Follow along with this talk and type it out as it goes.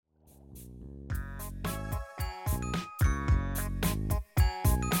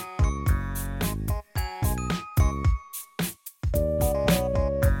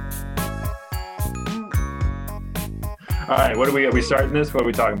All right, are we starting this? What are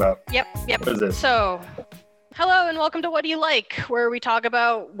we talking about? Yep. What is this? So, hello and welcome to What Do You Like, where we talk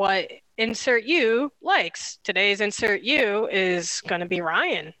about what insert you likes. Today's insert you is going to be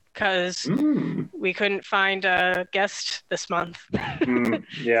Ryan, because we couldn't find a guest this month. Yeah.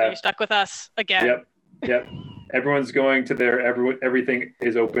 So you're stuck with us again. Yep. Everyone's going to their everything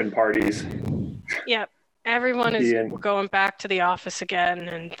is open parties. Yep. Everyone is going back to the office again,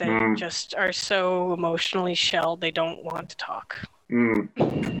 and they just are so emotionally shelled they don't want to talk.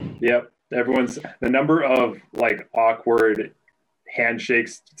 Yep. The number of like awkward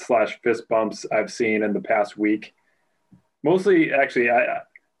handshakes / fist bumps I've seen in the past week. Mostly, actually, I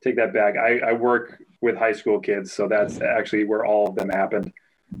take that back. I work with high school kids, so that's actually where all of them happened.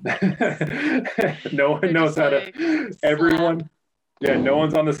 No one knows how to. Everyone. Yeah, no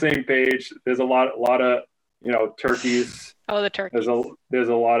one's on the same page. There's a lot of turkeys. Oh, the turkeys. There's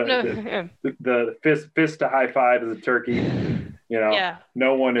a lot of the fist to high five is a turkey. Yeah.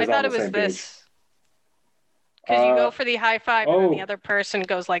 No one is on the same page. I thought it was this. Because you go for the high five and then the other person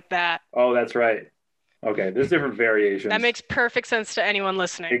goes like that. Oh, that's right. Okay, there's different variations. That makes perfect sense to anyone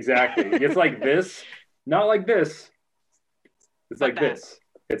listening. Exactly. It's like this, not like this. It's like this.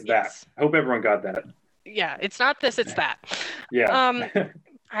 It's that. I hope everyone got that. Yeah, it's not this, it's that. Yeah.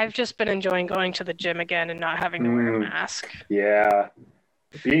 I've just been enjoying going to the gym again and not having to wear a mask. Yeah.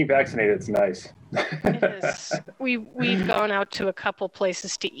 Being vaccinated is nice. It is. We've gone out to a couple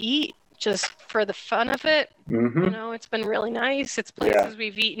places to eat just for the fun of it. Mm-hmm. It's been really nice. It's places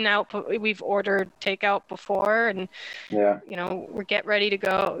we've eaten out, but we've ordered takeout before, and we're getting ready to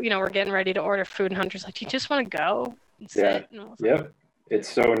go. We're getting ready to order food, and Hunter's like, "Do you just want to go and sit?" Yeah. Yep. It's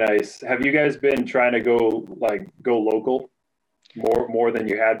so nice. Have you guys been trying to go local more than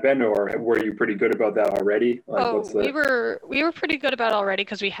you had been, or were you pretty good about that already? We were pretty good about it already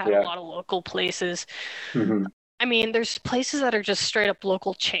because we had a lot of local places. Mm-hmm. I mean, there's places that are just straight up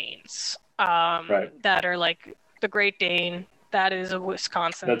local chains that are like the Great Dane. That is a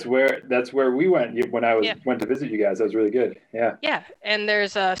Wisconsin. That's where we went when I went to visit you guys. That was really good. Yeah. Yeah, and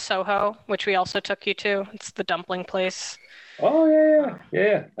there's Soho, which we also took you to. It's the dumpling place. Oh,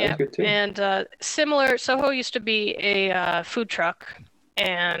 yeah. That's good too. And similar, Soho used to be a food truck,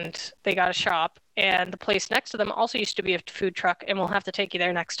 and they got a shop. And the place next to them also used to be a food truck, and we'll have to take you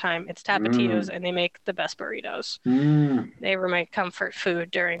there next time. It's Tapatio's, and they make the best burritos. They were my comfort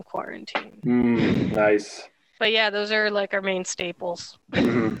food during quarantine. Nice. But yeah, those are like our main staples.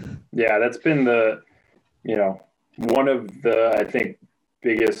 Yeah, that's been one of the, I think,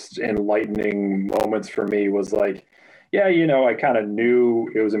 biggest enlightening moments for me was like, I kind of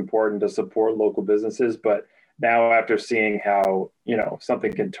knew it was important to support local businesses, but now after seeing how,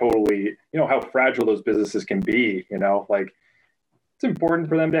 something can totally, how fragile those businesses can be, like it's important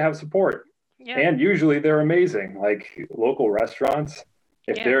for them to have support. Yeah. And usually they're amazing. Like local restaurants,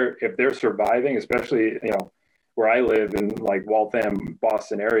 if they're surviving, especially, where I live in like Waltham,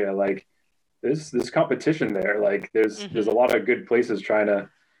 Boston area, like there's competition there. Like there's a lot of good places trying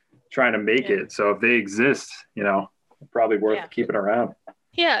to make it. So if they exist, probably worth keeping around.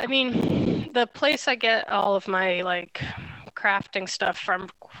 Yeah, I mean, the place I get all of my like crafting stuff from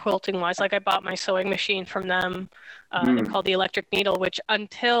quilting wise, like I bought my sewing machine from them. They're called the Electric Needle, which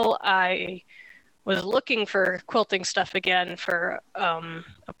until I was looking for quilting stuff again for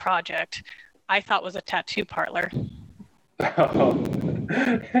a project, I thought was a tattoo parlor. Oh.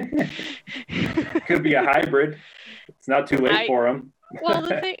 Could be a hybrid. It's not too late for them. Well,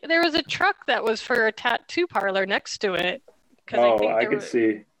 there was a truck that was for a tattoo parlor next to it. I could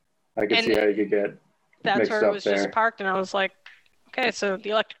see how you could get that's mixed where it up was there. Just parked, and I was like, okay, so the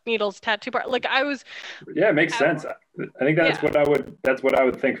Electric Needle's tattoo parlor. Like I was. Yeah, it makes sense. I think that's what I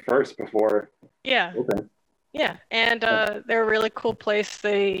would think first before. Yeah. Okay. Yeah, and they're a really cool place.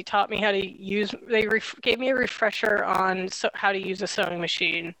 They taught me how to use. They gave me a refresher on how to use a sewing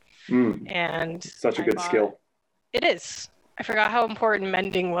machine. And such a good skill. It is. I forgot how important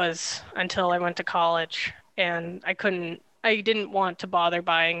mending was until I went to college, and I didn't want to bother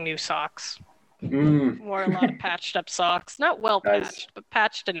buying new socks. Wore a lot of patched up socks. Not well patched, but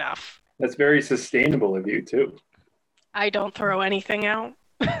patched enough. That's very sustainable of you too. I don't throw anything out.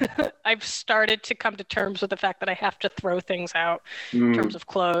 I've started to come to terms with the fact that I have to throw things out in terms of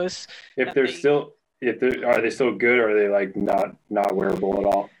clothes. Are they still good, or are they like not wearable at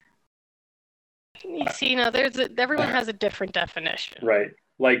all? You see, everyone has a different definition. Right.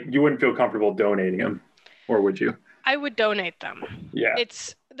 Like you wouldn't feel comfortable donating them, or would you? I would donate them. Yeah.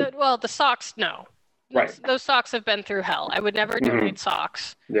 The socks, no. Right. Those socks have been through hell. I would never donate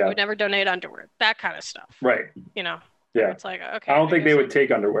socks. Yeah. I would never donate underwear. That kind of stuff. Right. Yeah. It's like, okay. I don't think they would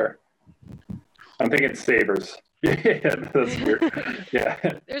take underwear. I'm thinking Savers. Yeah, that's weird. Yeah.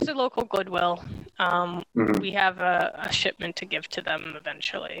 There's a local Goodwill. Mhm. We have a shipment to give to them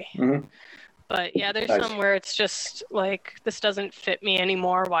eventually. Mhm. But yeah, there's Nice. some where it's just like, this doesn't fit me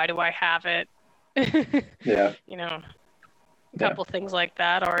anymore. Why do I have it? Yeah. You know, a Yeah. couple things like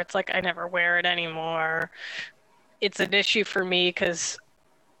that. Or it's like, I never wear it anymore. It's an issue for me because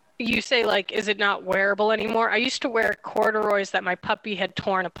you say, like, is it not wearable anymore? I used to wear corduroys that my puppy had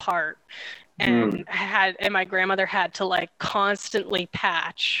torn apart Mm. and my grandmother had to like constantly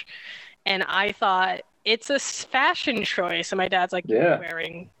patch. And I thought, it's a fashion choice. And my dad's like, you're Yeah.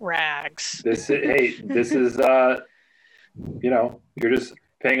 wearing rags. Hey, this is you're just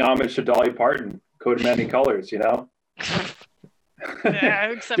paying homage to Dolly Parton, coat of many colors, Yeah,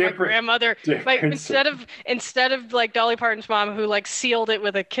 except my grandmother, different. instead of like Dolly Parton's mom who like sealed it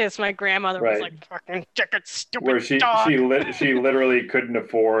with a kiss, my grandmother was like, fucking ticket, stupid Where dog. she literally couldn't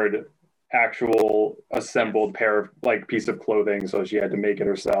afford actual assembled pair of like piece of clothing, so she had to make it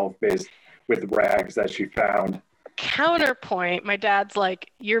herself based with rags that she found. Counterpoint, my dad's like,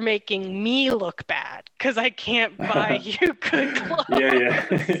 you're making me look bad because I can't buy you good clothes. Yeah.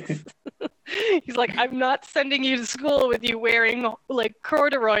 He's like, I'm not sending you to school with you wearing like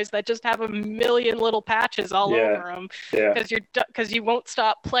corduroys that just have a million little patches all over them because you won't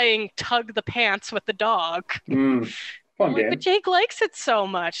stop playing tug the pants with the dog. Fun I'm like, game. but Jake likes it so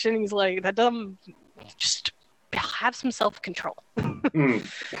much, and he's like, that doesn't just have some self-control.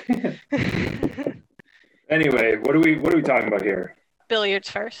 Anyway, what are we talking about here? Billiards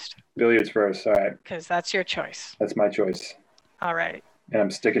first. Billiards first. All right. Because that's your choice. That's my choice. All right. And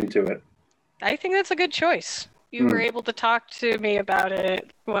I'm sticking to it. I think that's a good choice. You were able to talk to me about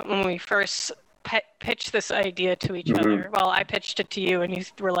it when we first pitched this idea to each other. Well, I pitched it to you, and you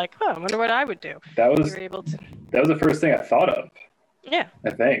were like, "Oh, I wonder what I would do." That was you were able to. That was the first thing I thought of. Yeah. I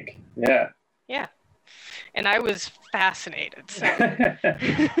think. Yeah. Yeah. And I was fascinated.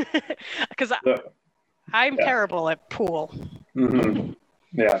 Because I'm terrible at pool. Mm-hmm.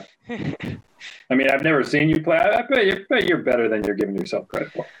 Yeah. I mean, I've never seen you play. I bet you're better than you're giving yourself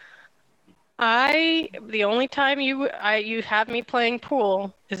credit for. The only time you have me playing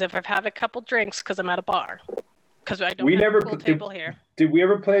pool is if I've had a couple drinks because I'm at a bar. Because I don't have a pool table here. Did we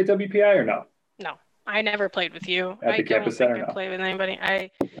ever play at WPI or no? No, I never played with you. At the campus center, no. I played with anybody.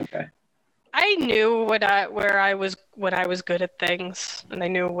 Okay. I knew where I was when I was good at things, and I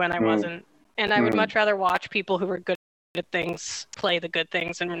knew when I wasn't. And I would much rather watch people who were good at things play the good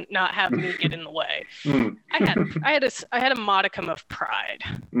things and not have me get in the way. I had a modicum of pride.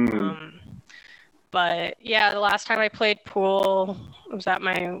 But yeah, the last time I played pool was at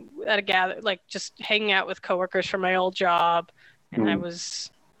a gather, like just hanging out with coworkers from my old job, and I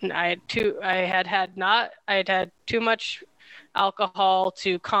had had too much alcohol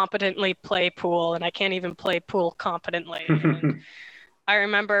to competently play pool, and I can't even play pool competently. And I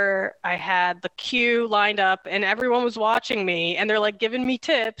remember I had the cue lined up, and everyone was watching me, and they're like giving me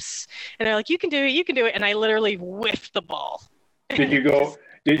tips, and they're like, "You can do it," and I literally whiffed the ball. Did you go?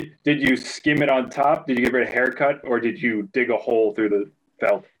 Did you skim it on top? Did you give it a haircut, or did you dig a hole through the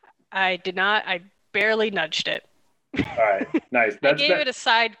felt? I did not. I barely nudged it. All right, nice. I gave it a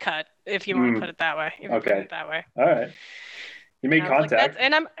side cut, if you want to put it that way. Okay. All right. You made contact.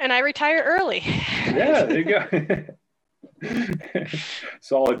 Like, and I retire early. Yeah, there you go.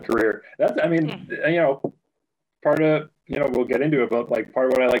 Solid career. Part of, we'll get into it, but like part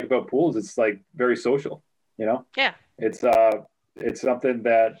of what I like about pools, it's like very social, Yeah. It's something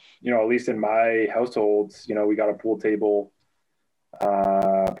that, at least in my household, we got a pool table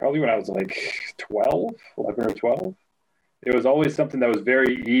probably when I was like 11 or 12. It was always something that was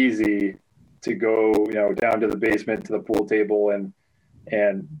very easy to go, down to the basement to the pool table and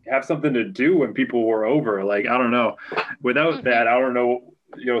have something to do when people were over. Like, I don't know. Without that, I don't know,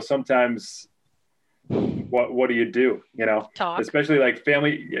 sometimes what do you do, Talk. Especially like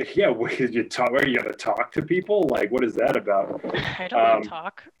family. Yeah. Where you talk? Where you got to talk to people? Like, what is that about? I don't want to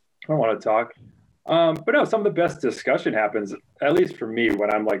talk. I don't want to talk. But no, some of the best discussion happens, at least for me,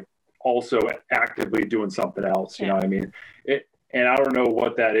 when I'm like also actively doing something else. You know what I mean? And I don't know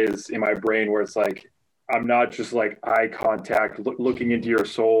what that is in my brain where it's like, I'm not just like eye contact, looking into your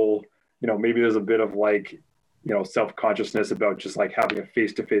soul. Maybe there's a bit of like, self-consciousness about just like having a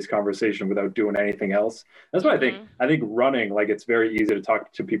face-to-face conversation without doing anything else. That's what I think. I think running, like it's very easy to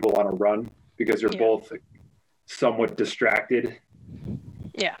talk to people on a run because you're both somewhat distracted.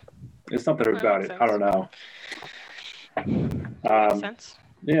 Yeah. There's something about it. Sense. I don't know. Makes sense.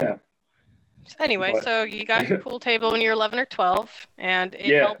 Yeah. Anyway, so you got your pool table when you're 11 or 12, and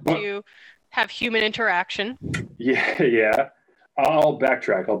it helped you have human interaction. Yeah. I'll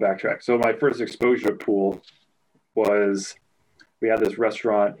backtrack. So my first exposure to pool was we had this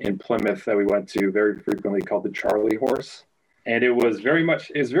restaurant in Plymouth that we went to very frequently called the Charlie Horse. And it was very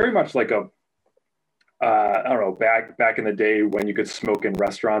much like a, I don't know, back in the day when you could smoke in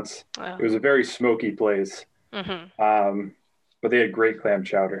restaurants. Wow. It was a very smoky place. But they had great clam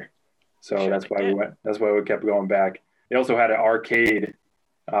chowder. So Sure that's they why we did. went. That's why we kept going back. They also had an arcade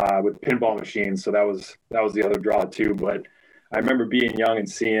with pinball machines, so that was the other draw too. But I remember being young and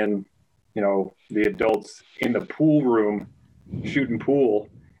seeing, the adults in the pool room shooting pool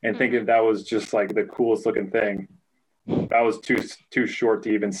and thinking that was just like the coolest looking thing. I was too short to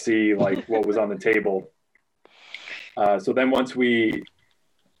even see like what was on the table. So then once we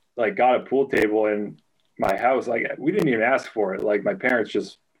like got a pool table in my house, like we didn't even ask for it. Like my parents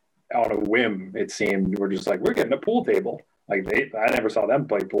just on a whim, it seemed, were just like, we're getting a pool table. Like I never saw them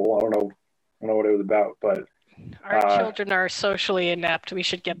play pool. I don't know what it was about, but Our children are socially inept. We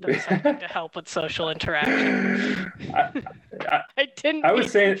should get them something to help with social interaction. I didn't. I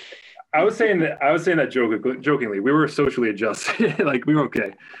was saying that jokingly. We were socially adjusted. Like we were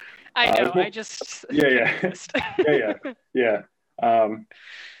okay. I know. I just yeah.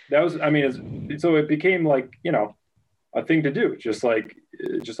 That was. I mean, so it became like a thing to do, just like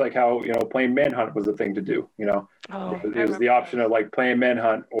how playing manhunt was a thing to do. It was the option of like playing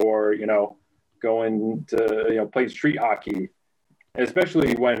manhunt or going to playing street hockey,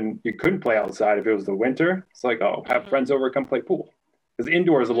 especially when you couldn't play outside if it was the winter. It's like, oh, have friends over, come play pool, because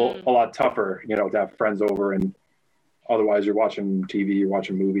indoors is a lot tougher, to have friends over, and otherwise you're watching TV, you're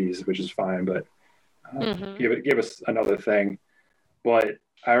watching movies, which is fine, but give us another thing. But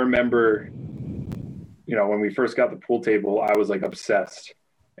I remember when we first got the pool table, I was like obsessed,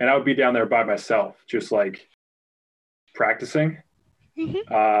 and I would be down there by myself just like practicing.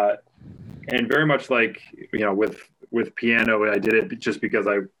 And very much like with piano, I did it just because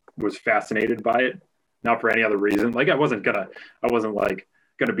I was fascinated by it, not for any other reason. Like I wasn't like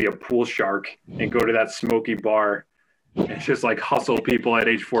gonna be a pool shark and go to that smoky bar and just like hustle people at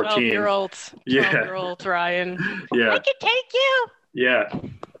age 14. 12-year-old Ryan. Yeah, I can take you. Yeah.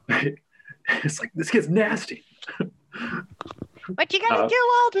 It's like, this gets nasty. What you gonna do,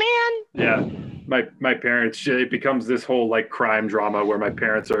 old man? Yeah. My parents, it becomes this whole like crime drama where my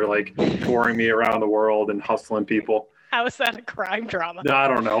parents are like touring me around the world and hustling people. How is that a crime drama? No, I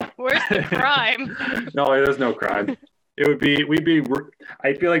don't know. Where's the crime? No, there's no crime. I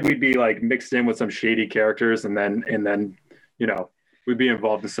feel like we'd be like mixed in with some shady characters, and then we'd be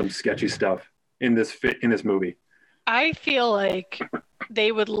involved in some sketchy stuff in this movie. I feel like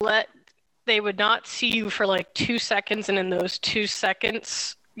they would not see you for like 2 seconds, and in those 2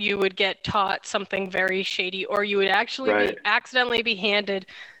 seconds you would get taught something very shady, or you would actually accidentally be handed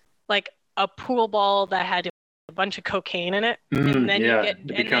like a pool ball that had a bunch of cocaine in it, and then you're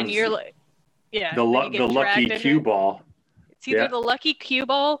like, the lucky cue ball. It's either the lucky cue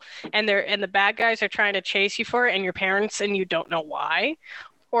ball, and the bad guys are trying to chase you for it, and your parents, and you don't know why,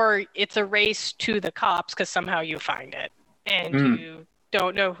 or it's a race to the cops because somehow you find it, and you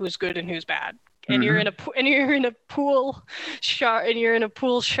don't know who's good and who's bad, and you're in a pool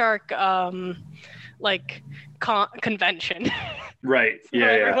shark convention. Right. So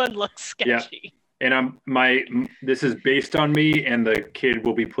everyone looks sketchy. Yeah. And this is based on me, and the kid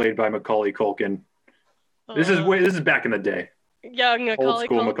will be played by Macaulay Culkin. This is back in the day. Young Macaulay Old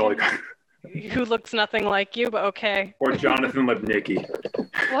school Culkin, Macaulay Culkin. who looks nothing like you, but okay. Or Jonathan Lipnicki.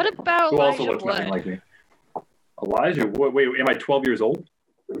 What about who Elijah also looks Wood? nothing like me? Elijah Wood? Wait, am I 12 years old?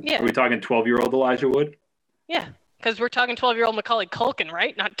 Yeah. Are we talking 12-year-old Elijah Wood? Yeah, because we're talking 12-year-old Macaulay Culkin,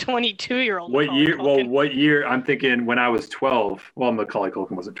 right? Not 22-year-old. What year? Culkin. Well, what year? I'm thinking when I was 12. Well, Macaulay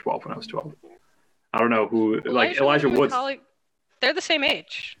Culkin wasn't 12 when I was 12. I don't know who. Elijah Wood. They're the same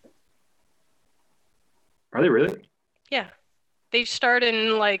age. Are they really? Yeah, they starred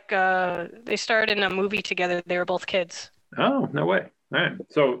in a movie together. They were both kids. Oh, no way! All right,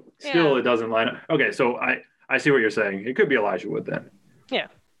 so still it doesn't line up. Okay, so I see what you're saying. It could be Elijah Wood then. Yeah.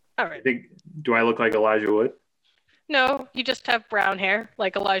 All right. Do I look like Elijah Wood? No, you just have brown hair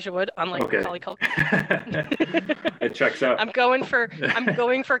like Elijah Wood, unlike Macaulay Culkin. It checks out. I'm going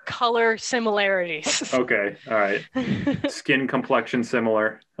for color similarities. Okay, all right. Skin complexion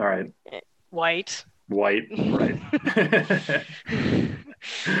similar. All right. White, right.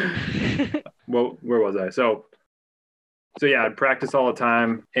 Well, where was I? So yeah, I'd practice all the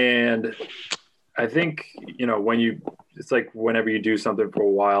time, and I think it's like whenever you do something for a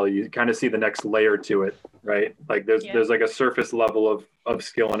while, you kind of see the next layer to it, right? Like there's like a surface level of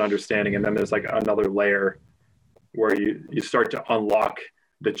skill and understanding, and then there's like another layer where you start to unlock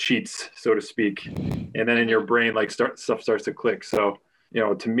the cheats, so to speak, and then in your brain stuff starts to click. So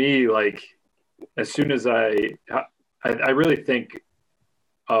to me, like as soon as I really think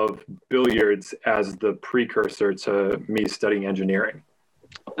of billiards as the precursor to me studying engineering.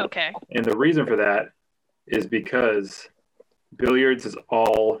 Okay. And the reason for that is because billiards is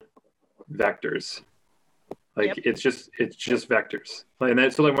all vectors. Like Yep. it's just vectors. And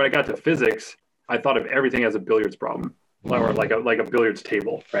then, so like when I got to physics, I thought of everything as a billiards problem, or like a billiards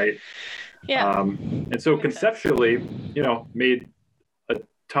table, right? Yeah. And so Makes sense. conceptually, made a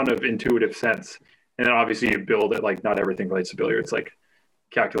ton of intuitive sense. And then obviously you build it, like not everything relates to billiards, like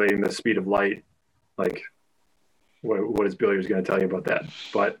calculating the speed of light, like what is billiards going to tell you about that?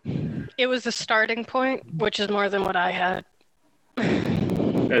 But It was the starting point, which is more than what I had.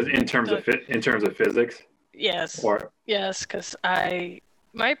 as in terms of physics, Yes. or Yes, because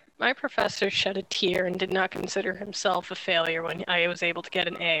my professor shed a tear and did not consider himself a failure when I was able to get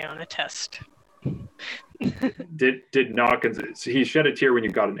an A on a test. did not consider, so he shed a tear when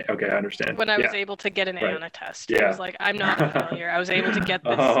you got an A. Okay, I understand. When I was Yeah, able to get an A right. on a test. He Yeah. was like, I'm not a failure. I was able to get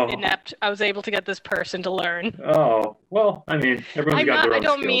this I was able to get this person to learn. Oh, well, I mean, everyone's got their I own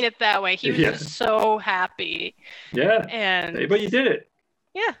don't skills. mean it that way. He was Yeah. just so happy. Yeah. And But you did it.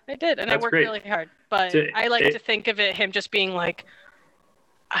 yeah, I did. And I That's worked great. really hard. But I like to think of him just being like,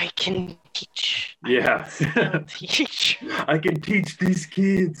 I can teach. Yeah. I can still teach. I can teach these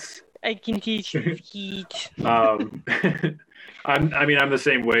kids. I can teach these kids. I'm the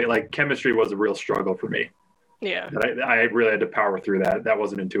same way. Like chemistry was a real struggle for me. Yeah. I really had to power through that. That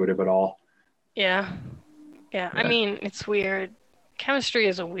wasn't intuitive at all. Yeah. Yeah. I mean, it's weird. Chemistry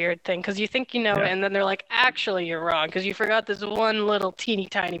is a weird thing because you think you know it, and then they're like, actually, you're wrong because you forgot this one little teeny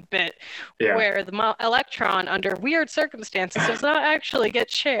tiny bit where the electron, under weird circumstances, does not actually get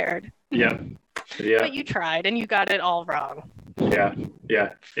shared. Yeah. But you tried and you got it all wrong. Yeah.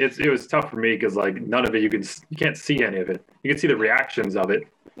 It was tough for me because like none of it you can't see any of it. You can see the reactions of it.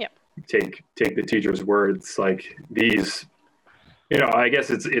 Yep. Take the teacher's words like these. I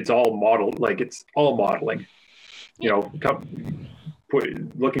guess it's all modeled, like it's all modeling.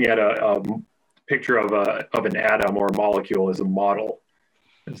 Looking at a picture of an atom or a molecule as a model.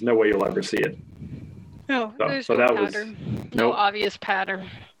 There's no way you'll ever see it. No, there's no pattern. No obvious pattern.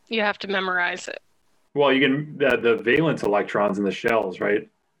 You have to memorize it. Well, you can the valence electrons in the shells, right?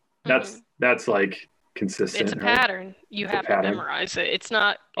 That's like consistent. It's a pattern. You have to memorize it. It's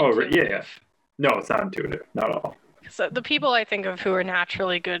not intuitive. Yeah. No, it's not intuitive. Not at all. So the people I think of who are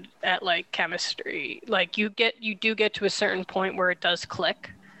naturally good at like chemistry, like you do get to a certain point where it does click,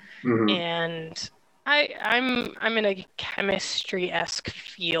 and I'm in a chemistry-esque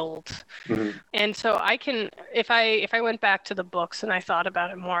field, and so I can if I went back to the books and I thought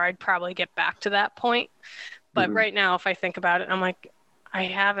about it more, I'd probably get back to that point. But right now, if I think about it, I'm like, I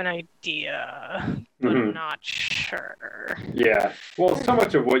have an idea, but I'm not sure. Yeah. Well, so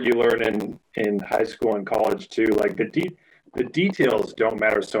much of what you learn in high school and college too, like the details don't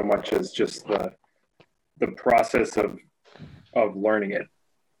matter so much as just the process of learning it.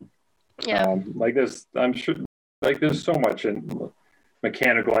 Yeah. Like this, I'm sure. Like there's so much in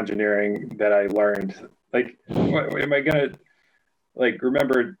mechanical engineering that I learned. Like, am I gonna like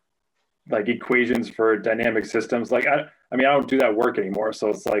remember like equations for dynamic systems? Like I don't do that work anymore, so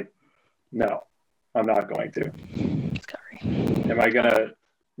it's like, no, I'm not going to. Sorry. Am I gonna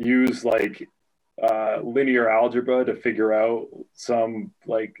use like linear algebra to figure out some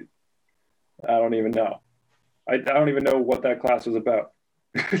like I don't even know. I don't even know what that class was about.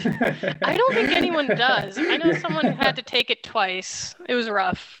 I don't think anyone does. I know someone who had to take it twice. It was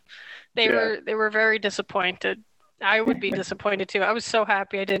rough. They were very disappointed. I would be disappointed too. I was so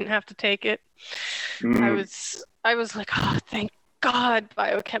happy I didn't have to take it. I was like, oh, thank God,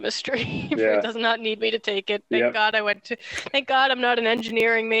 biochemistry does not need me to take it. Thank God thank God I'm not an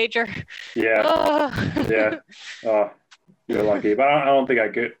engineering major. Yeah. Oh, you're lucky. But I don't think I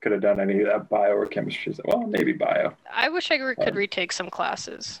could have done any of that bio or chemistry. Well, maybe bio. I wish I could retake some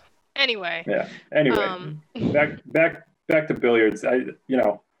classes. Anyway. Yeah. Anyway, back to billiards.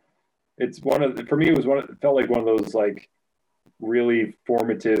 It's for me, it felt like one of those like really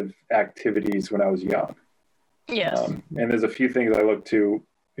formative activities when I was young. Yes. And there's a few things I look to,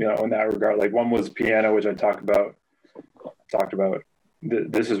 in that regard. Like one was piano, which I talked about.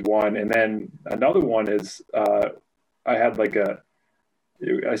 This is one. And then another one is I had like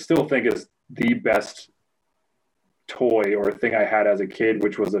I still think is the best toy or thing I had as a kid,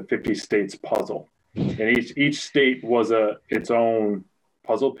 which was a 50 states puzzle. And each state was its own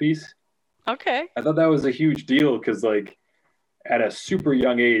puzzle piece. Okay. I thought that was a huge deal because like at a super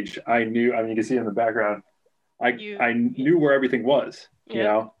young age, I knew, you can see in the background, I knew where everything was,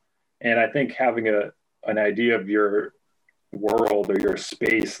 and I think having an idea of your world or your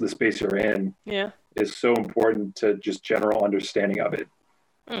space, the space you're in, Yeah. is so important to just general understanding of it.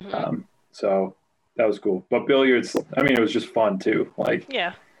 So that was cool. But billiards, I mean, it was just fun too. Like,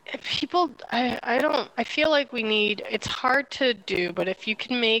 Yeah. People, I don't, I feel like we need, it's hard to do, but if you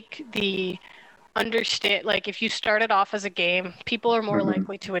can make the understand, like if you start it off as a game, people are more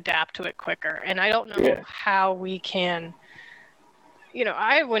likely to adapt to it quicker. And I don't know how we can,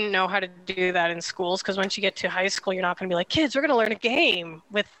 I wouldn't know how to do that in schools because once you get to high school, you're not going to be like, kids, we're going to learn a game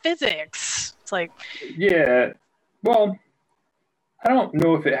with physics. It's like, yeah, well, I don't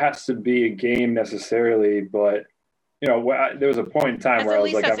know if it has to be a game necessarily, but there was a point in time where I at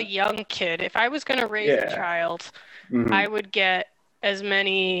was least like, as a young kid, if I was going to raise a child, I would get as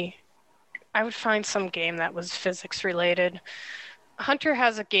many. I would find some game that was physics related. Hunter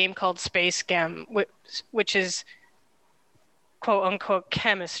has a game called Space Gem, which is quote unquote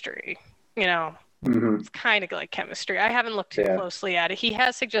chemistry. It's kind of like chemistry. I haven't looked too closely at it. He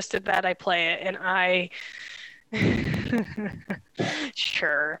has suggested that I play it, and I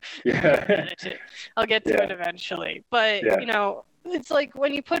sure. yeah, I'll get to it eventually. But it's like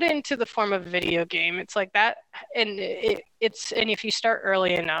when you put it into the form of a video game, it's like that, and and if you start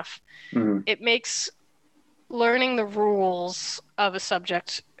early enough, it makes learning the rules of a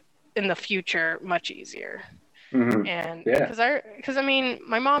subject in the future much easier. And because I mean,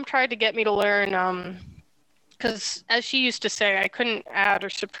 my mom tried to get me to learn because as she used to say, I couldn't add or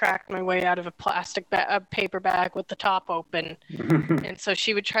subtract my way out of a paper bag with the top open, and so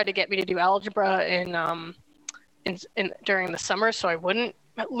she would try to get me to do algebra during the summer, so I wouldn't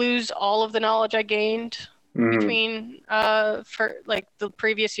lose all of the knowledge I gained between for like the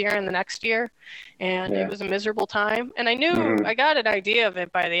previous year and the next year, and it was a miserable time. And I knew I got an idea of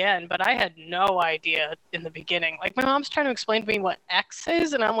it by the end, but I had no idea in the beginning. Like my mom's trying to explain to me what X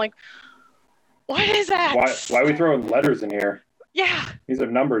is, and I'm like, what is that? Why are we throwing letters in here? Yeah. These are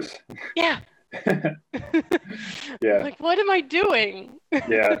numbers. Yeah. Yeah. Like, what am I doing?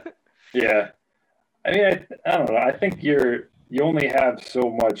 Yeah. I mean, I don't know. I think you only have so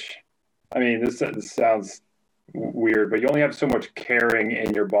much. I mean, this sounds weird, but you only have so much caring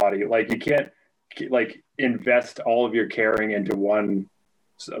in your body. Like you can't like invest all of your caring into one,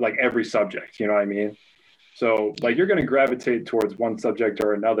 like every subject. You know what I mean? So like you're going to gravitate towards one subject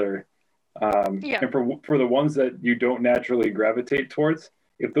or another. And for the ones that you don't naturally gravitate towards,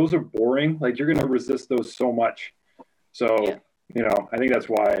 if those are boring, like you're going to resist those so much. So, I think that's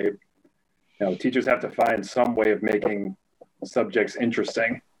why, teachers have to find some way of making subjects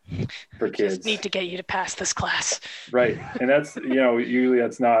interesting for kids. Just need to get you to pass this class. Right. And that's, usually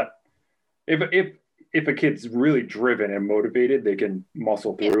that's not, if a kid's really driven and motivated, they can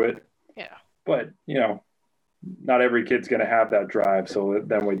muscle through it. Yeah. But, not every kid's going to have that drive. So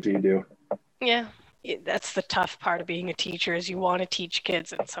then what do you do? Yeah. That's the tough part of being a teacher is you want to teach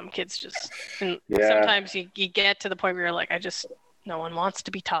kids and some kids just, sometimes you get to the point where you're like, no one wants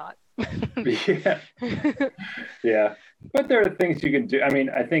to be taught. Yeah. But there are things you can do. I mean,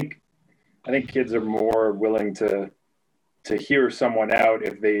 I think kids are more willing to hear someone out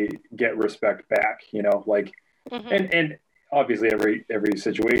if they get respect back, like, and obviously every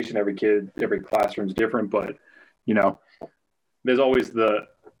situation, every kid, every classroom is different, but, there's always the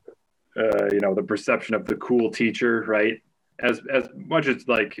perception of the cool teacher, right? As much as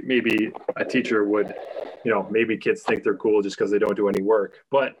like maybe a teacher would, maybe kids think they're cool just because they don't do any work.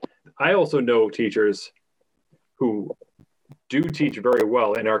 But I also know teachers who do teach very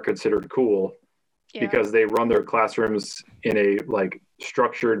well and are considered cool because they run their classrooms in a like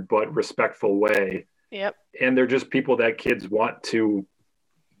structured but respectful way. Yep. And they're just people that kids want to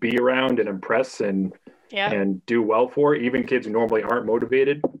be around and impress and do well for, even kids who normally aren't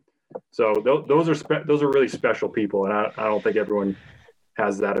motivated. So those are really special people, and I don't think everyone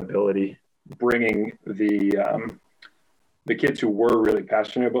has that ability. Bringing the kids who were really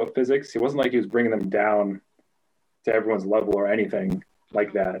passionate about physics, it wasn't like he was bringing them down to everyone's level or anything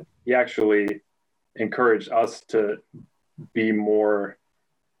like that. He actually encouraged us to be more,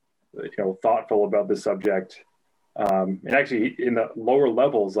 thoughtful about the subject. And actually, in the lower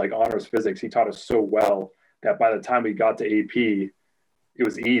levels, like honors physics, he taught us so well that by the time we got to AP, it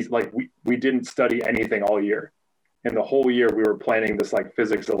was easy. Like we didn't study anything all year. And the whole year we were planning this like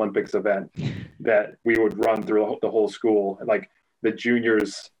physics Olympics event that we would run through the whole school. And like the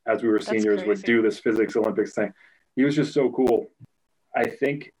juniors, as we were seniors, would do this physics Olympics thing. He was just so cool. I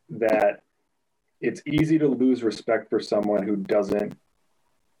think that it's easy to lose respect for someone who doesn't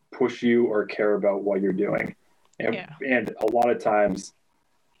push you or care about what you're doing. And a lot of times,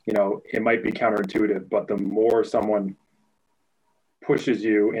 it might be counterintuitive, but the more someone pushes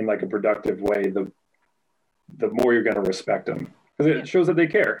you in like a productive way, the more you're going to respect them because it shows that they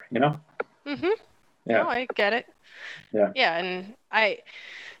care, you know? Mm-hmm. Yeah. No, I get it. Yeah. Yeah, and I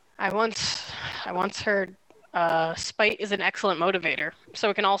once heard spite is an excellent motivator, so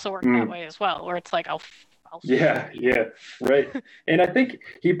it can also work that way as well, where it's like I'll Yeah, yeah, right. And I think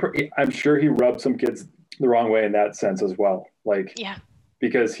I'm sure he rubbed some kids the wrong way in that sense as well. Like, yeah.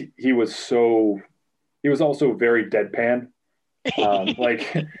 because he was also very deadpan.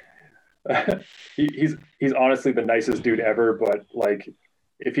 Like, he's honestly the nicest dude ever, but like,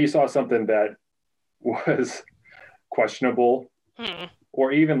 if he saw something that was questionable,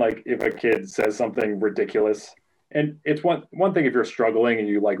 or even like if a kid says something ridiculous, and it's one thing if you're struggling and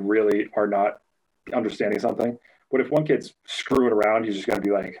you like really are not understanding something, but if one kid's screwing around, he's just gonna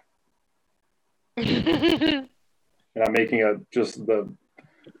be like, and I'm making just the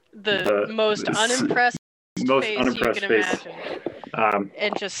most unimpressed face,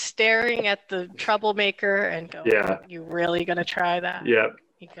 and just staring at the troublemaker and going, yeah, you really gonna try that? Yeah.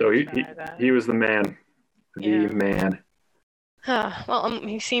 So he was the man, man. Well,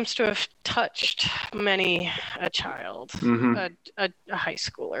 he seems to have touched many a child, a high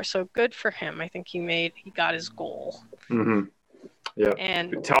schooler. So good for him. I think he got his goal. Mm-hmm. Yeah.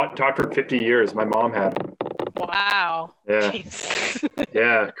 And taught for 50 years. My mom had. Wow. Yeah.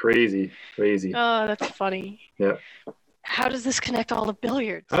 Yeah. Crazy. Oh, that's funny. Yeah. How does this connect all to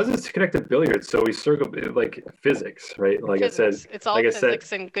billiards? How does this connect to billiards? So we circle like physics, right? Like physics. I said, it's all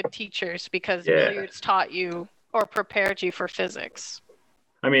physics and good teachers because billiards taught you or prepared you for physics.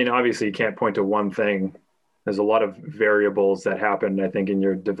 I mean, obviously you can't point to one thing. There's a lot of variables that happen, I think, in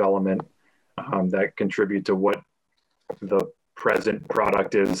your development that contribute to what the present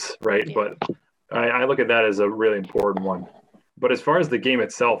product is, right? Yeah. But I look at that as a really important one. But as far as the game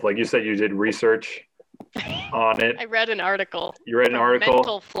itself, like you said, you did research on it. I read an article. You read an article?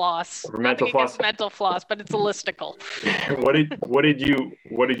 Mental floss. Mental floss. Mental floss, but it's a listicle. What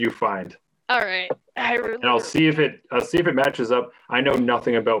did you find? All right. And I'll see if it matches up. I know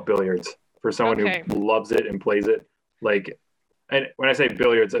nothing about billiards for someone who loves it and plays it. Like, and when I say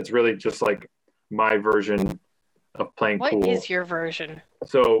billiards, it's really just like my version of playing pool. What is your version?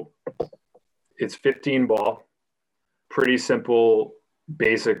 So it's 15 ball, pretty simple,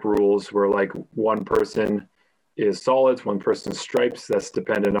 basic rules where like one person is solids, one person stripes. That's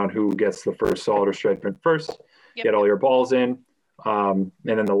dependent on who gets the first solid or stripe in first. Yep. Get all your balls in. And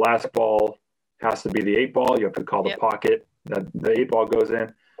then the last ball has to be the 8 ball. You have to call the pocket that the 8 ball goes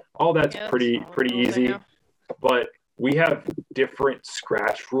in. All that's pretty easy. But we have different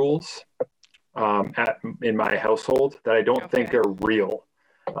scratch rules in my household that I don't think are real.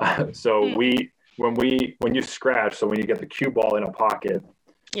 So when you scratch, so when you get the cue ball in a pocket,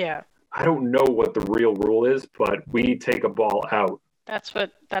 I don't know what the real rule is, but we take a ball out. That's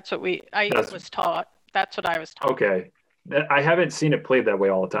what I was taught. That's what I was taught. Okay. I haven't seen it played that way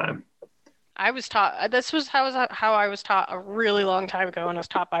all the time. I was taught. This was how I was taught a really long time ago, and I was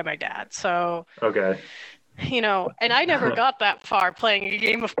taught by my dad. So okay, and I never got that far playing a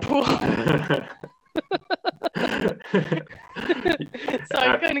game of pool. So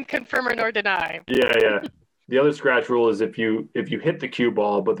I couldn't confirm or nor deny. Yeah. The other scratch rule is if you hit the cue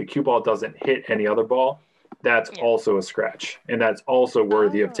ball, but the cue ball doesn't hit any other ball, that's also a scratch, and that's also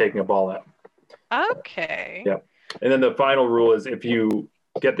worthy of taking a ball out. Okay. Yep. And then the final rule is if you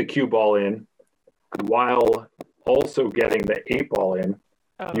get the cue ball in while also getting the 8 ball in,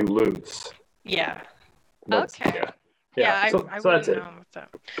 you lose. Yeah. Okay. Yeah. So that's it.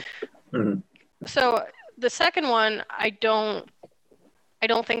 Mm-hmm. So the second one, I don't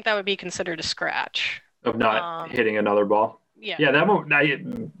think that would be considered a scratch. Of not hitting another ball? Yeah. Yeah, that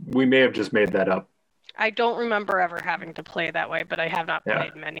one, we may have just made that up. I don't remember ever having to play that way, but I have not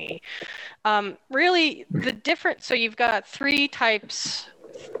played many. Really, so you've got three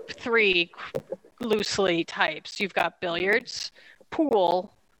loosely types. You've got billiards,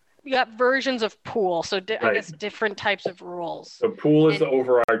 pool. You got versions of pool, so I guess different types of rules. So pool is the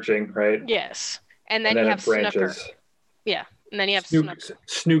overarching, right? Yes, and then you have snooker. Yeah, and then you have snooker.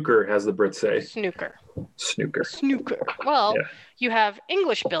 Snooker, as the Brits say. Snooker. Well, you have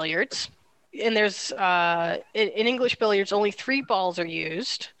English billiards. And there's in English billiards only 3 balls are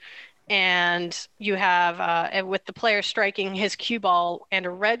used, and you have with the player striking his cue ball and a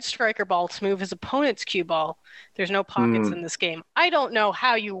red striker ball to move his opponent's cue ball. There's no pockets in this game. I don't know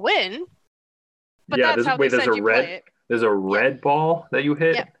how you win, but that's how they said you play it. There's a red ball that you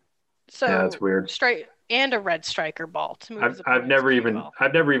hit. Yeah, so that's weird. And a red striker ball to move his opponent's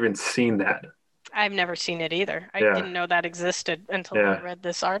I've never even seen that. I've never seen it either. I didn't know that existed until I read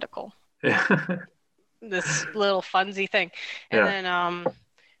this article. This little funsy thing, and then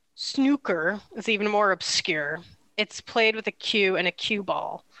Snooker is even more obscure. It's played with a cue and a cue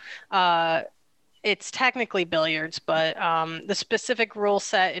ball. Uh, it's technically billiards, but the specific rule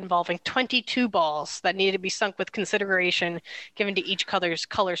set involving 22 balls that need to be sunk with consideration given to each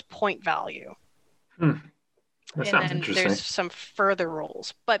color's point value. Hmm. That And sounds then interesting. there's some further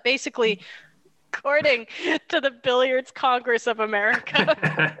rules. But basically, according to the Billiards Congress of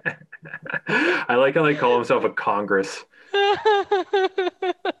America, I like how they call themselves a Congress.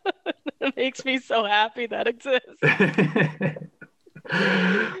 it makes me so happy that exists.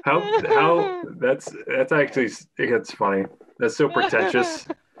 How that's actually it's funny. That's so pretentious.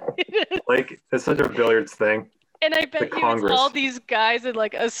 Like it's such a billiards thing. And I bet The you it's all Congress. these guys in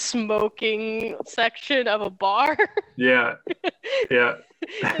like a smoking section of a bar. Yeah. Yeah.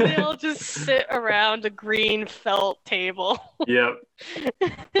 And they all just sit around a green felt table. Yep.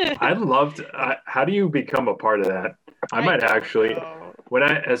 I'd love to. How do you become a part of that? I might don't actually, know.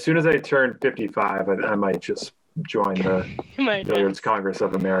 as soon as I turn 55, I might just join the Billiards Congress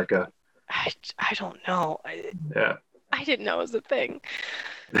of America. I don't know. Yeah. I didn't know it was a thing.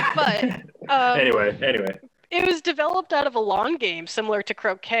 But Anyway, it was developed out of a lawn game similar to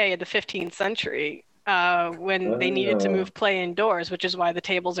croquet in the 15th century when they needed to move play indoors, which is why the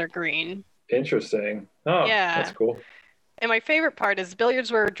tables are green. Interesting. Oh, Yeah. that's cool. And my favorite part is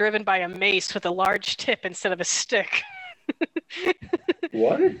billiards were driven by a mace with a large tip instead of a stick.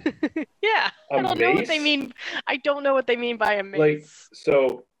 What? Yeah. A I don't know what they mace? mean. I don't know what they mean by a mace. Like,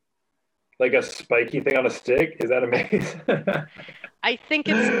 so, like a spiky thing on a stick? Is that a mace? I think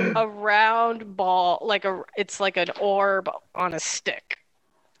it's a round ball, it's like an orb on a stick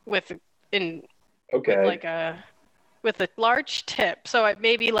with Okay. with a large tip. So it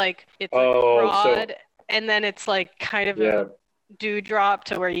may be like it's Oh, broad and then it's like kind of Yeah. a dewdrop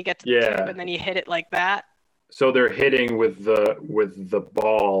to where you get to the Yeah. tip and then you hit it like that. so they're hitting with the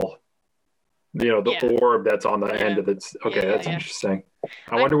ball, the Yeah. orb that's on the Yeah. end of it. Okay, Yeah, that's yeah. interesting. I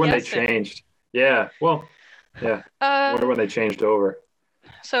I'm wonder when they guessing. changed. Yeah. Well, yeah. I wonder when they changed over.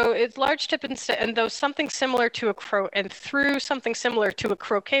 So it's large tip and though something similar to through something similar to a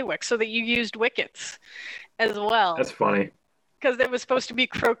croquet wick, so that you used wickets as well. That's funny. Because it was supposed to be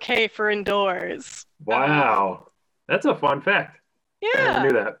croquet for indoors. Wow. That's a fun fact. I Yeah. never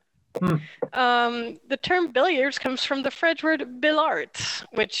knew that. The term billiards comes from the French word billards,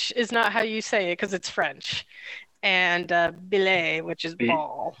 which is not how you say it because it's French, and billet, which is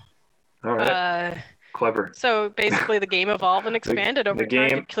ball. All right. Clever. So basically, the game evolved and expanded over time to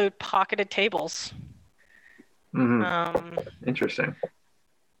game- include pocketed tables. Mhm. Interesting.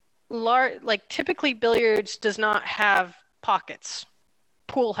 Like typically, billiards does not have pockets.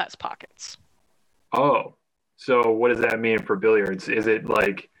 Pool has pockets. Oh, so what does that mean for billiards? Is it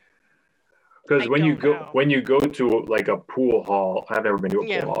like because I when you don't go know. when you go to like a pool hall, I've never been to a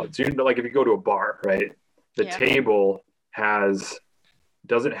Yeah. pool hall. So like if you go to a bar, right? The Yeah. table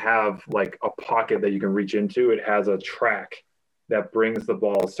doesn't have like a pocket that you can reach into. It has a track that brings the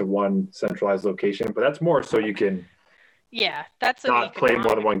balls to one centralized location, but that's more so you can Yeah, that's an not play more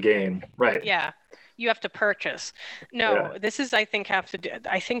than economic- one game, right? Yeah, you have to purchase. No, Yeah. this is I think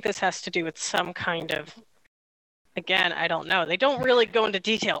this has to do with some kind of. Again, I don't know. They don't really go into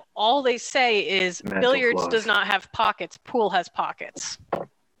detail. All they say is Mental billiards flaws. does not have pockets. Pool has pockets.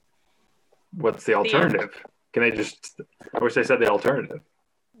 What's the alternative? Can they just? I wish they said the alternative.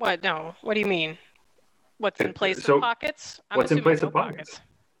 What? No. What do you mean? What's in place So, of pockets? I'm what's in assuming place no of pockets?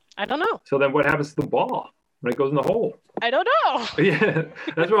 I don't know. So then what happens to the ball when it goes in the hole? I don't know. Yeah,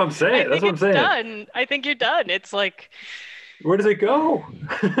 that's what I'm saying. That's what I'm saying. Done. I think you're done. It's like Where does it go?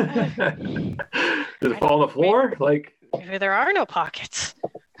 Does it fall on the floor? Like, maybe there are no pockets.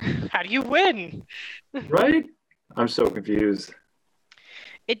 How do you win? right? I'm so confused.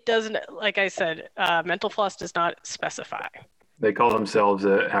 It doesn't, like I said, Mental Floss does not specify. They call themselves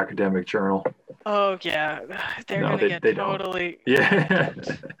an academic journal. Oh, yeah. They're No, going to get they don't. totally. Yeah.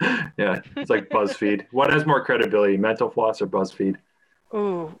 Yeah. It's like BuzzFeed. What has more credibility, Mental Floss or BuzzFeed?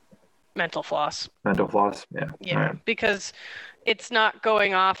 Ooh, Mental Floss. Mental Floss? Yeah. Yeah, All right. because it's not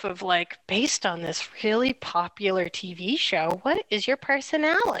going off of like, based on this really popular TV show, what is your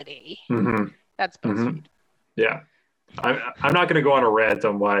personality? Mm-hmm. That's BuzzFeed. Yeah. I'm not going to go on a rant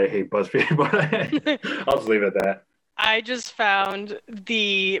on why I hate BuzzFeed, but I'll just leave it at that. I just found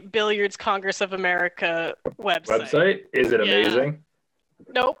the Billiards Congress of America website. Is it amazing?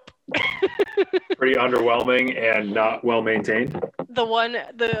 Nope. Pretty underwhelming and not well maintained.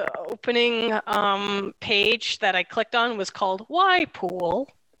 The opening page that I clicked on was called Why Pool?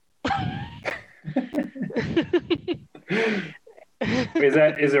 Is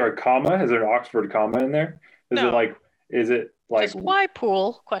there a comma? Is there an Oxford comma in there? No. Is it Like, just why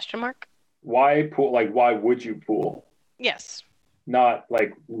pool? Question mark. why pool? Like, why would you pool? Yes. Not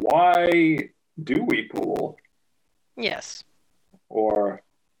like, why do we pool? Yes. Or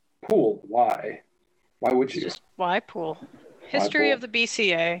pool, why? Why would It's you? just why pool. Why History pool? of the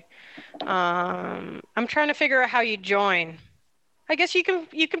BCA. I'm trying to figure out how you join. I guess you can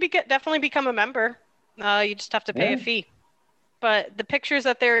definitely become a member. You just have to pay Yeah. a fee. But the pictures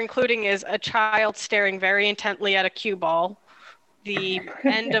that they're including is a child staring very intently at a cue ball, the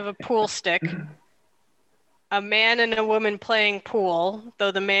end of a pool stick, a man and a woman playing pool,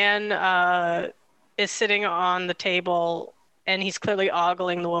 though the man is sitting on the table and he's clearly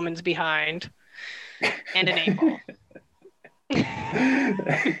ogling the woman's behind, and an 8 ball.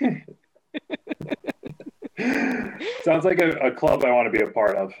 Sounds like a club I want to be a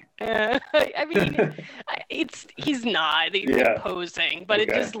part of. I mean, he's not. He's Yeah. posing, but it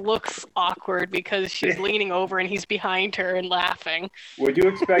Okay. just looks awkward because she's leaning over and he's behind her and laughing. Would you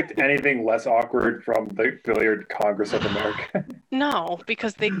expect anything less awkward from the Billiard Congress of America? No,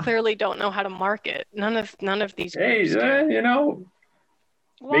 because they clearly don't know how to market. None of these Hey, groups do. you know,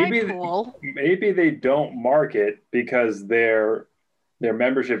 Why maybe pool? maybe they don't market because their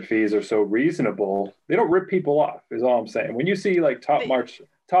membership fees are so reasonable. They don't rip people off, is all I'm saying. When you see like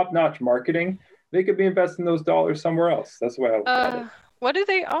top-notch marketing, they could be investing those dollars somewhere else. That's the way I look at it. What do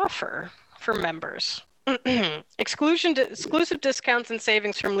they offer for members? Exclusive discounts and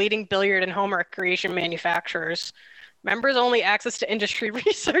savings from leading billiard and home recreation manufacturers. Members only access to industry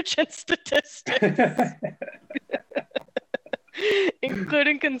research and statistics,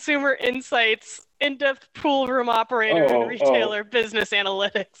 including consumer insights, in-depth pool room operator and retailer business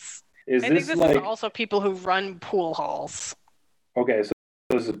analytics. I think this is also people who run pool halls. Okay, so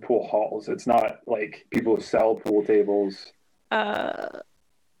this is pool halls. It's not like people who sell pool tables. No,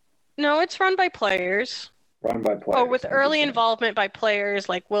 it's run by players. Run by players. Oh, with early involvement by players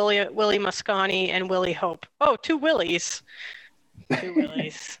like Willie Mosconi and Willie Hope. Oh, two Willies. Two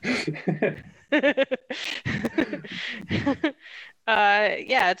Willies.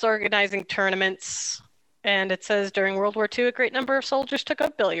 Yeah, it's organizing tournaments. And it says during World War II, a great number of soldiers took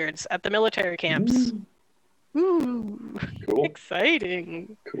up billiards at the military camps. Ooh, cool.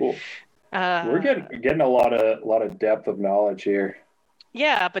 Exciting. Cool. We're getting a lot of depth of knowledge here.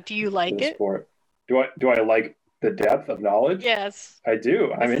 Yeah, but do you like it? Sport. Do I like the depth of knowledge? Yes. I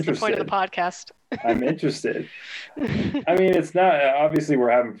do. I'm interested. This is the point of the podcast. I'm interested. I mean, it's not obviously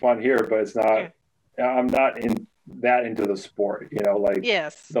we're having fun here, but it's not. Yeah. I'm not into the sport. You know, like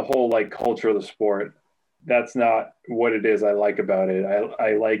the whole like culture of the sport. That's not what it is I like about it.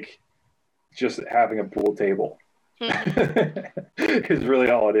 I like just having a pool table. Is really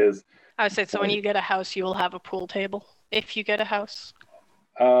all it is. I would say so. When you get a house, you will have a pool table. If you get a house.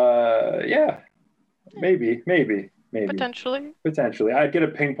 Yeah. Maybe. Potentially. I'd get a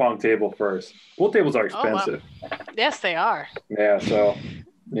ping pong table first. Pool tables are expensive. Oh, wow. Yes, they are. Yeah, so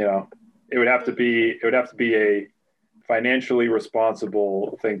it would have to be a financially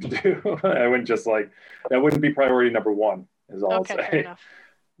responsible thing to do. I wouldn't just that wouldn't be priority number one, is all I'll say. Fair enough.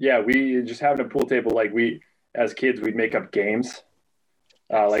 Yeah, we just having a pool table, like as kids we'd make up games,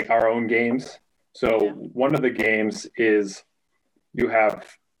 like our own games. So one of the games is you have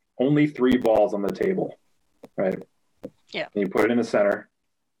only 3 balls on the table, right? Yeah. And you put it in the center.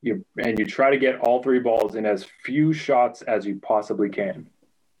 You try to get all 3 balls in as few shots as you possibly can.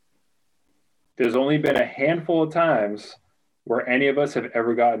 There's only been a handful of times where any of us have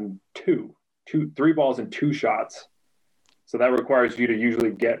ever gotten 3 balls in 2 shots. So that requires you to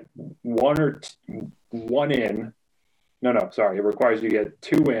usually get one in. No, sorry. It requires you to get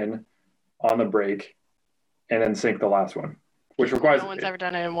 2 in on the break and then sink the last one, which requires. No one's ever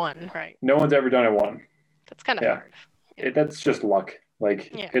done it in 1, right? No one's ever done it in 1. That's kind of hard. That's just luck.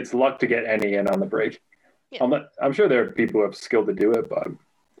 It's luck to get any in on the break. Yeah. I'm sure there are people who have skill to do it, but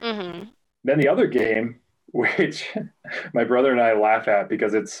then the other game, which my brother and I laugh at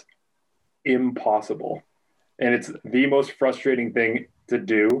because it's impossible. And it's the most frustrating thing to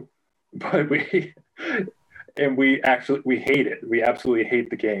do, but we hate it. We absolutely hate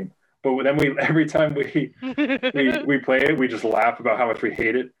the game. But then every time we play it, we just laugh about how much we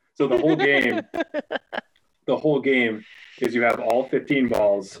hate it. So the whole game is you have all 15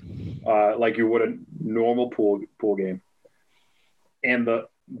 balls, like you would a normal pool game. And the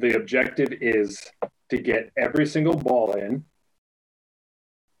objective is to get every single ball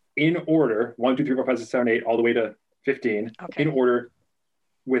in order, 1, 2, 3, 4, 5, 6, 7, 8, all the way to 15, in order,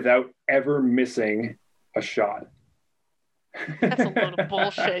 without ever missing a shot. That's a load of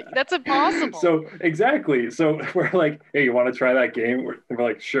bullshit. That's impossible. So exactly. So we're like, hey, you want to try that game? We're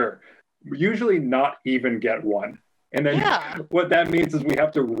like, sure. We usually not even get one. And then what that means is we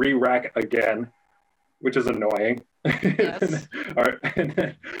have to re-rack again, which is annoying. Yes. All right. And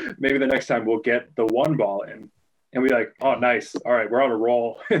then maybe the next time we'll get the one ball in. And we like, oh, nice. All right, we're on a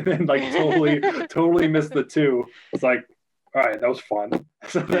roll. And then like totally missed the two. It's like, all right, that was fun.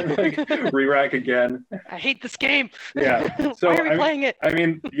 So then like re-rack again. I hate this game. Yeah. So why are we playing it? I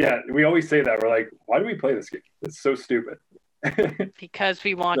mean, yeah, we always say that. We're like, why do we play this game? It's so stupid. Because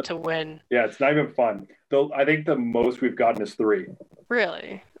we want to win. Yeah, it's not even fun. Though I think the most we've gotten is 3.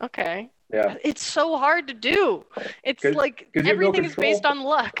 Really? Okay. Yeah. It's so hard to do. It's like everything is based on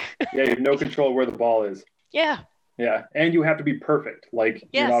luck. Yeah, you have no control where the ball is. Yeah. Yeah, and you have to be perfect. Like,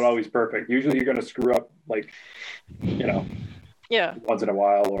 you're not always perfect. Usually you're going to screw up, like, once in a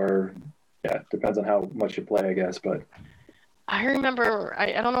while, or, depends on how much you play, I guess. But I remember,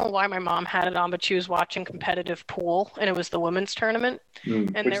 I don't know why my mom had it on, but she was watching competitive pool, and it was the women's tournament. And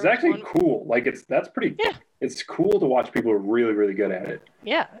which is actually cool. Like, that's pretty, it's cool to watch people who are really, really good at it.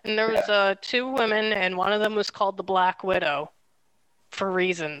 Yeah, and there was 2 women, and one of them was called the Black Widow for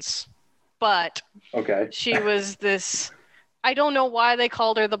reasons. But she was this, I don't know why they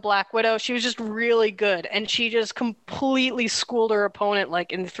called her the Black Widow. She was just really good. And she just completely schooled her opponent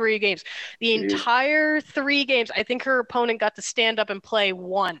like in 3 games. The entire 3 games, I think her opponent got to stand up and play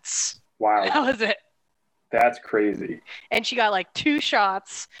once. Wow. That was it. That's crazy. And she got like 2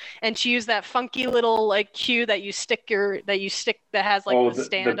 shots, and she used that funky little like cue that you stick that has like the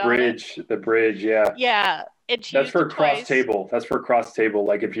stand on it. The bridge, yeah. Yeah. That's for cross table.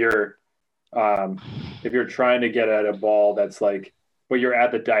 Like if you're trying to get at a ball that's like, but you're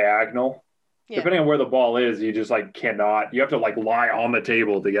at the diagonal, depending on where the ball is, you just like cannot. You have to like lie on the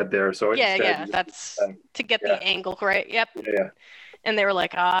table to get there. So that's to get the angle right. Yep. Yeah. And they were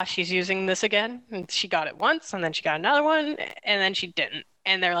like, she's using this again, and she got it once, and then she got another one, and then she didn't.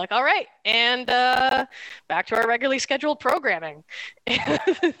 And they're like, all right, and back to our regularly scheduled programming.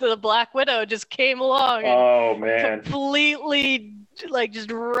 The Black Widow just came along and completely like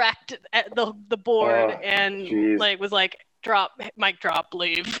just wrecked at the board and like was like, mic drop,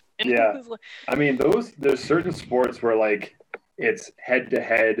 leave. And I mean, there's certain sports where like it's head to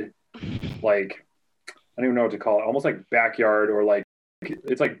head, like I don't even know what to call it, almost like backyard, or like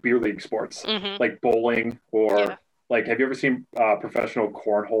it's like beer league sports, like bowling, or like, have you ever seen professional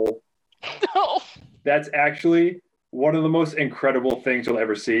cornhole? No. That's actually one of the most incredible things you'll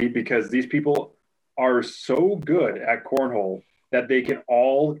ever see, because these people are so good at cornhole that they can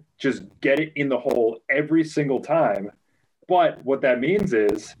all just get it in the hole every single time. But what that means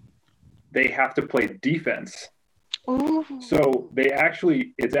is they have to play defense. Ooh. So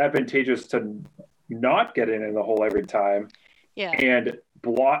it's advantageous to not get it in the hole every time. Yeah. And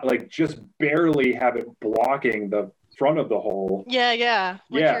just barely have it blocking the front of the hole. Yeah.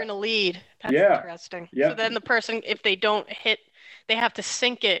 Like you're in a lead. That's interesting. Yeah. So then the person, if they don't hit, they have to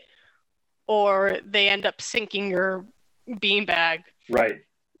sink it, or they end up sinking your beanbag. Right.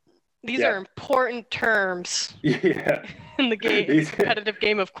 These are important terms. Yeah. In the game, competitive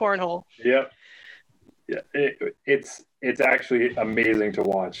game of cornhole. Yep. Yeah. It's actually amazing to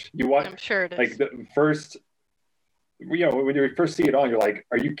watch. You watch. I'm sure it is. Like the first, when you first see it on, you're like,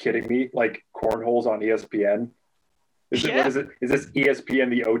 "Are you kidding me?" Like cornhole's on ESPN. What is it? Is this ESPN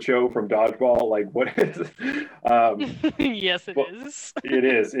the Ocho from Dodgeball? Like, what is it? Yes, it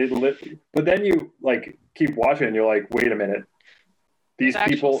is. It is. But then you like keep watching, and you're like, "Wait a minute, these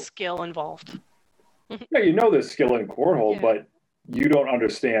people skill involved." Yeah, there's skill in cornhole, but you don't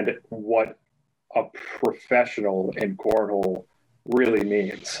understand what a professional in cornhole really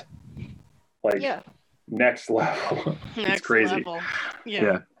means. Like, next level. It's crazy. Level.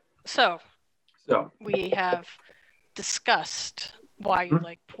 Yeah. So we have discussed why you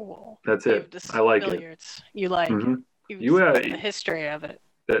like pool. That's it. I like billiards. You like the history of it.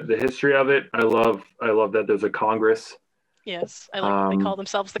 The history of it. I love that there's a Congress. Yes, I like they call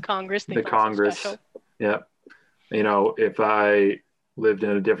themselves the Congress. The Congress. Yeah. If I lived in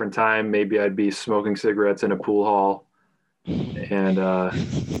a different time, maybe I'd be smoking cigarettes in a pool hall and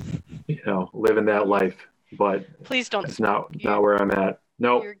living that life. But please don't. It's not where I'm at.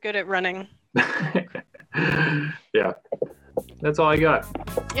 No. Nope. You're good at running. Yeah. That's all I got.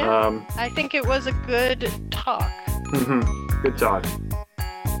 Yeah. I think it was a good talk. Good talk.